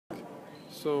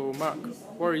So, Marc,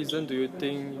 what reason do you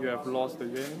think you have lost the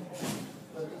game?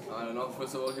 I don't know.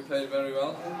 First of all, he played very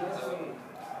well.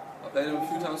 I played him a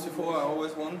few times before. I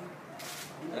always won,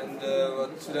 and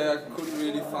but today I couldn't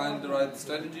really find the right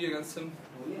strategy against him.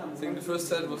 I think the first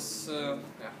set was, I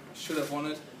should have won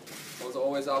it. I was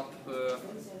always up,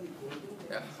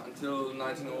 until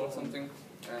 19-0 or something,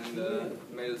 and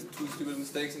made two stupid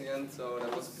mistakes in the end. So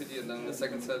that was a pity. And then the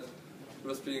second set, he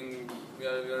was playing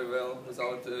very, very well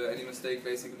without any mistake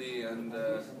basically, and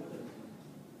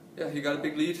he got a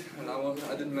big lead, and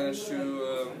I didn't manage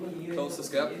to close this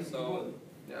gap. So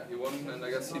he won, and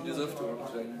I guess he deserved to win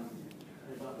today.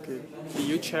 Okay. Did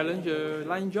you challenge a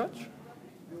line judge?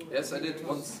 Yes, I did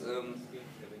once.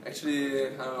 Actually,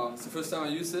 I don't know. It's the first time I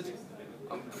used it.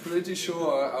 I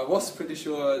was pretty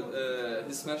sure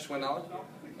his match went out.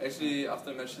 Actually,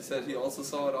 after the match, he said he also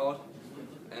saw it out.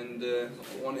 And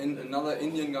another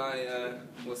Indian guy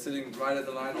was sitting right at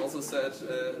the line, also said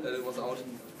that it was out.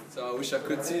 So I wish I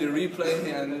could see the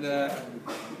replay, and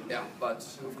but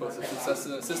of course if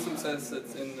the system says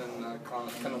it's in, then I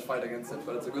cannot fight against it.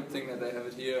 But it's a good thing that they have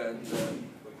it here, and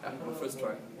my first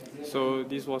try. So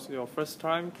this was your first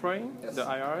time trying the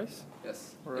IRS?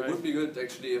 Yes. Right. It would be good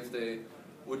actually if they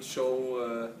would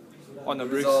show on the a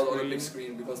result on a big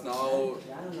screen, because now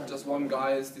just one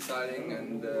guy is deciding,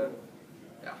 and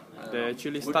they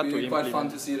actually it start would to be implement. quite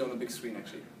fun to see it on a big screen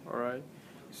actually. Alright.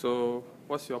 So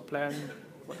what's your plan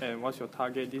and what's your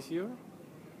target this year?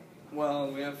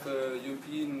 Well, we have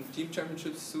European team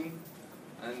championships soon,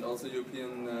 and also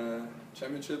European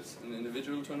championships in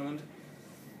individual tournament.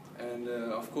 And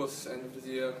of course, end of the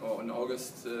year, or in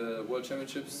August, World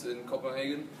Championships in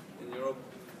Copenhagen, in Europe.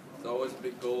 It's always a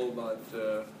big goal, but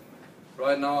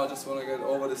right now I just want to get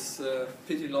over this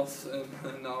pity loss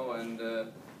now, and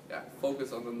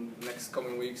focus on the next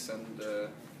coming weeks, and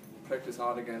practice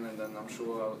hard again, and then I'm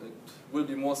sure it will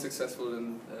be more successful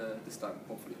than this time,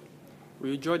 hopefully.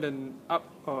 Will you join the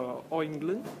All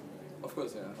England? Of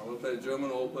course, yeah. I will play the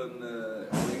German Open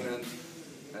in England,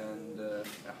 and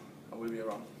I will be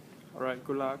around. Alright,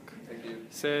 good luck. Thank you.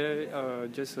 Say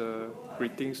just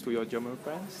greetings to your German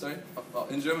fans. Sorry?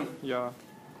 In German? Yeah.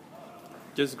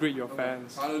 Just greet your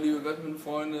fans. Hallo liebe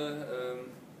Badminton-Freunde.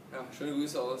 Schöne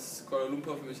Grüße aus Kuala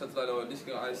Lumpur. Für mich hat es leider heute nicht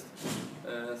gereist.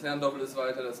 Das Herrendoppel ist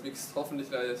weiter, das Mixed hoffentlich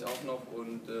gleich auch noch.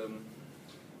 Und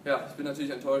ich bin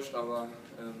natürlich enttäuscht, aber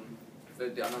ich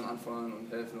werde die anderen anfeuern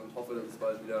und helfen und hoffe, dass es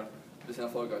bald wieder ein bisschen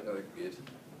erfolgreicher geht.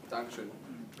 Dankeschön.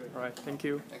 Alright, thank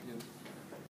you. Thank you.